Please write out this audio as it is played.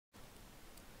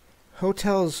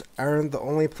hotels aren't the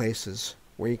only places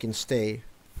where you can stay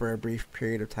for a brief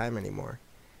period of time anymore.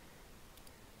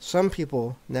 Some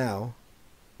people now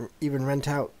even rent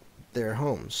out their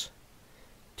homes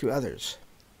to others,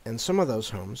 and some of those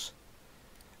homes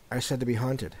are said to be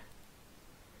haunted.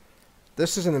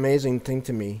 This is an amazing thing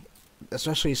to me,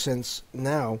 especially since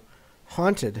now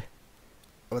haunted,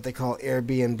 what they call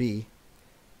Airbnb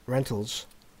rentals,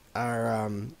 are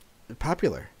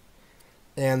popular.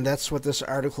 And that's what this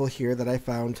article here that I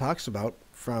found talks about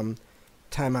from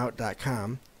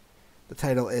timeout.com. The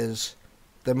title is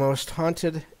The Most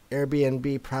Haunted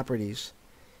Airbnb Properties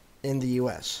in the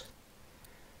U.S.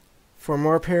 For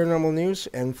more paranormal news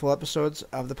and full episodes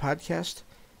of the podcast,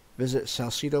 visit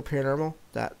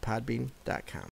salcedoparanormal.podbean.com.